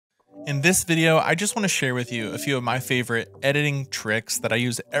In this video, I just want to share with you a few of my favorite editing tricks that I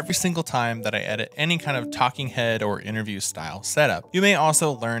use every single time that I edit any kind of talking head or interview style setup. You may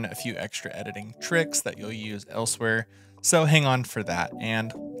also learn a few extra editing tricks that you'll use elsewhere, so hang on for that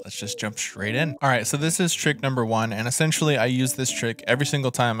and let's just jump straight in. All right, so this is trick number one, and essentially I use this trick every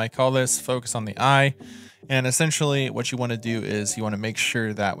single time. I call this focus on the eye, and essentially what you want to do is you want to make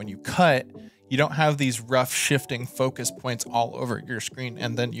sure that when you cut, you don't have these rough shifting focus points all over your screen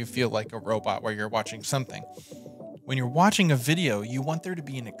and then you feel like a robot while you're watching something. When you're watching a video, you want there to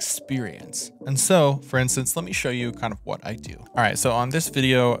be an experience. And so, for instance, let me show you kind of what I do. All right, so on this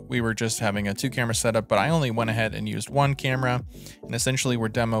video, we were just having a 2-camera setup, but I only went ahead and used 1 camera. And essentially we're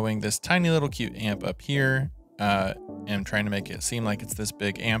demoing this tiny little cute amp up here and trying to make it seem like it's this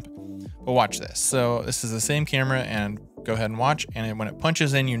big amp. But watch this. So this is the same camera, and go ahead and watch. And when it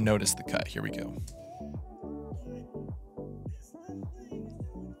punches in, you notice the cut. Here we go.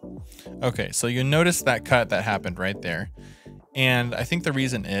 Okay, so you notice that cut that happened right there. And I think the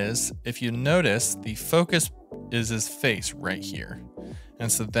reason is, if you notice, the focus is his face right here.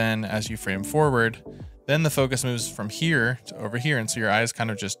 And so then as you frame forward, then the focus moves from here to over here. And so your eyes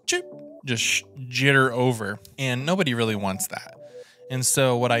kind of just jitter over, and nobody really wants that. And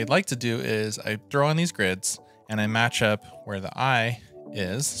so what I like to do is I throw on these grids and I match up where the eye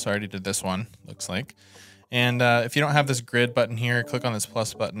is. So I already did this one, looks like. And if you don't have this grid button here, click on this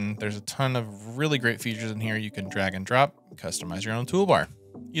plus button. There's a ton of really great features in here. You can drag and drop, customize your own toolbar.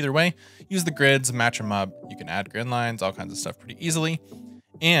 Either way, use the grids, match them up. You can add grid lines, all kinds of stuff pretty easily.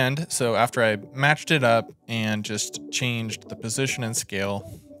 And so after I matched it up and just changed the position and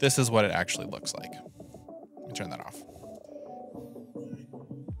scale, this is what it actually looks like. Let me turn that off.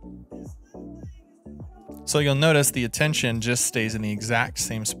 So you'll notice the attention just stays in the exact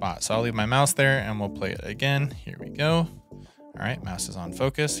same spot. So I'll leave my mouse there and we'll play it again. Here we go. All right, mouse is on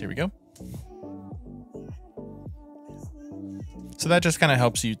focus. Here we go. So that just kind of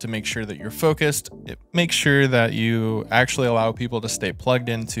helps you to make sure that you're focused. It makes sure that you actually allow people to stay plugged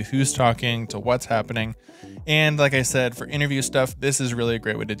into who's talking, to what's happening. And like I said, for interview stuff, this is really a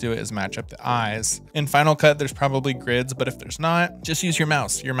great way to do it, is match up the eyes. In Final Cut, there's probably grids, but if there's not, just use your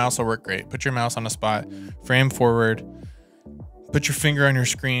mouse. Your mouse will work great. Put your mouse on a spot, frame forward, put your finger on your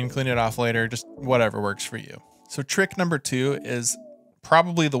screen, clean it off later, just whatever works for you. So trick number 2 is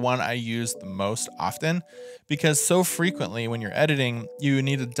probably the one I use the most often, because so frequently when you're editing, you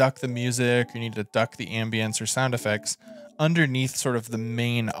need to duck the music, you need to duck the ambience or sound effects underneath sort of the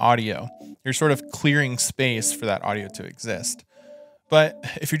main audio. You're sort of clearing space for that audio to exist. But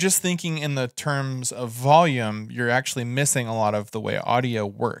if you're just thinking in the terms of volume, you're actually missing a lot of the way audio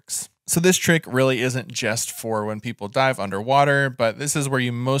works. So this trick really isn't just for when people dive underwater, but this is where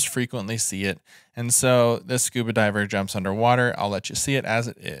you most frequently see it. And so this scuba diver jumps underwater. I'll let you see it as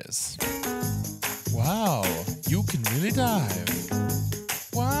it is. Wow, you can really dive.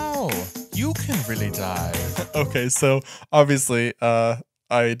 Wow, you can really dive. Okay, so obviously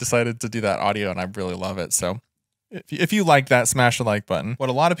I decided to do that audio and I really love it. So if you like that, smash the like button. What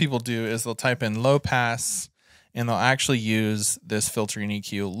a lot of people do is they'll type in low pass, and they'll actually use this filter and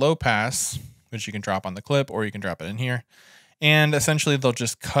EQ low pass, which you can drop on the clip or you can drop it in here. And essentially they'll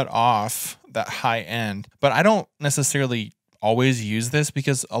just cut off that high end. But I don't necessarily always use this,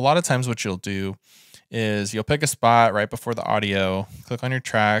 because a lot of times what you'll do is you'll pick a spot right before the audio, click on your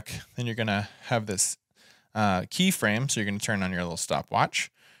track, then you're gonna have this keyframe. So you're gonna turn on your little stopwatch,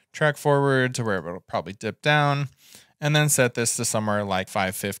 track forward to where it'll probably dip down, and then set this to somewhere like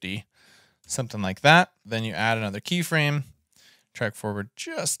 550. Something like that. Then you add another keyframe, track forward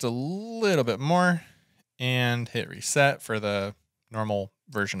just a little bit more, and hit reset for the normal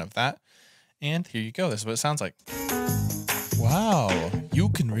version of that. And here you go. This is what it sounds like. Wow, you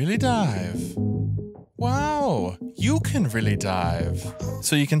can really dive. Wow, you can really dive.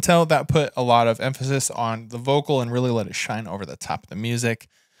 So you can tell that put a lot of emphasis on the vocal and really let it shine over the top of the music.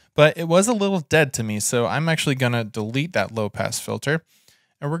 But it was a little dead to me, so I'm actually gonna delete that low pass filter.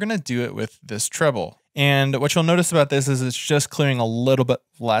 And we're gonna do it with this treble. And what you'll notice about this is it's just clearing a little bit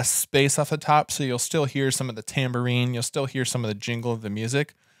less space off the top. So you'll still hear some of the tambourine, you'll still hear some of the jingle of the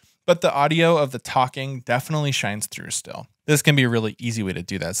music, but the audio of the talking definitely shines through still. This can be a really easy way to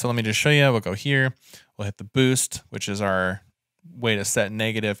do that. So let me just show you. We'll go here, we'll hit the boost, which is our way to set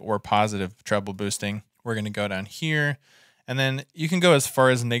negative or positive treble boosting. We're gonna go down here, and then you can go as far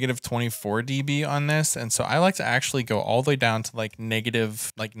as negative 24 dB on this. And so I like to actually go all the way down to like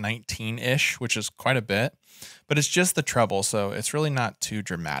negative 19-ish, which is quite a bit, but it's just the treble. So it's really not too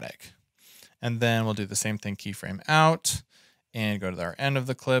dramatic. And then we'll do the same thing, keyframe out, and go to our end of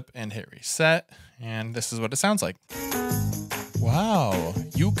the clip and hit reset. And this is what it sounds like. Wow,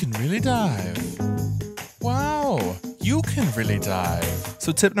 you can really dive. Wow, you can really dive.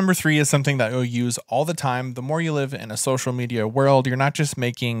 So tip number 3 is something that you'll use all the time. The more you live in a social media world, you're not just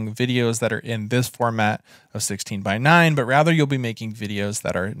making videos that are in this format of 16:9, but rather you'll be making videos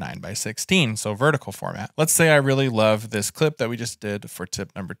that are 9:16, so vertical format. Let's say I really love this clip that we just did for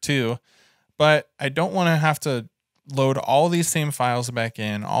tip number 2, but I don't want to have to load all these same files back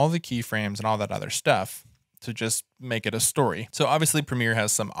in, all the keyframes and all that other stuff to just make it a story. So obviously Premiere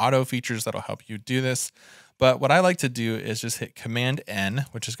has some auto features that'll help you do this. But what I like to do is just hit Command N,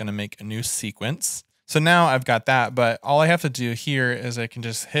 which is going to make a new sequence. So now I've got that, but all I have to do here is I can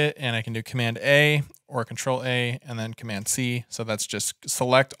just hit and I can do Command A or Control A and then Command C. So that's just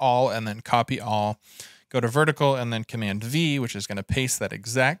select all and then copy all. Go to vertical and then Command V, which is going to paste that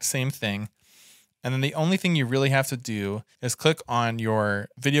exact same thing. And then the only thing you really have to do is click on your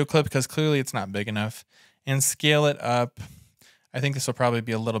video clip because clearly it's not big enough and scale it up. I think this will probably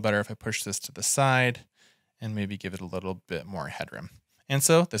be a little better if I push this to the side and maybe give it a little bit more headroom. And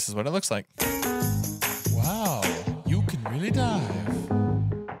so this is what it looks like. Wow, you can really dive.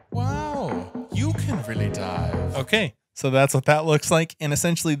 Wow, you can really dive. Okay, so that's what that looks like. And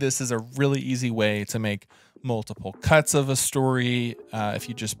essentially this is a really easy way to make multiple cuts of a story. If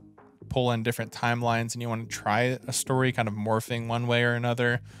you just pull in different timelines and you want to try a story kind of morphing one way or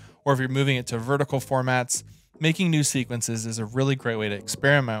another, or if you're moving it to vertical formats, making new sequences is a really great way to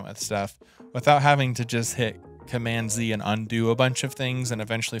experiment with stuff without having to just hit Command Z and undo a bunch of things and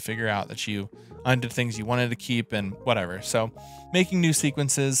eventually figure out that you undid things you wanted to keep and whatever. So making new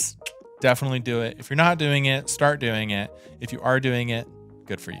sequences, definitely do it. If you're not doing it, start doing it. If you are doing it,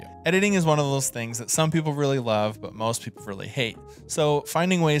 good for you. Editing is one of those things that some people really love, but most people really hate. So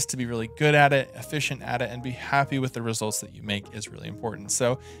finding ways to be really good at it, efficient at it, and be happy with the results that you make is really important.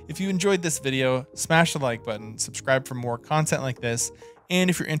 So if you enjoyed this video, smash the like button, subscribe for more content like this. And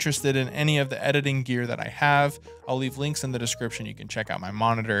if you're interested in any of the editing gear that I have, I'll leave links in the description. You can check out my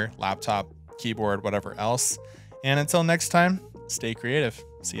monitor, laptop, keyboard, whatever else. And until next time, stay creative.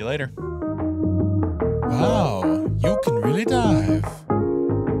 See you later. Wow, you can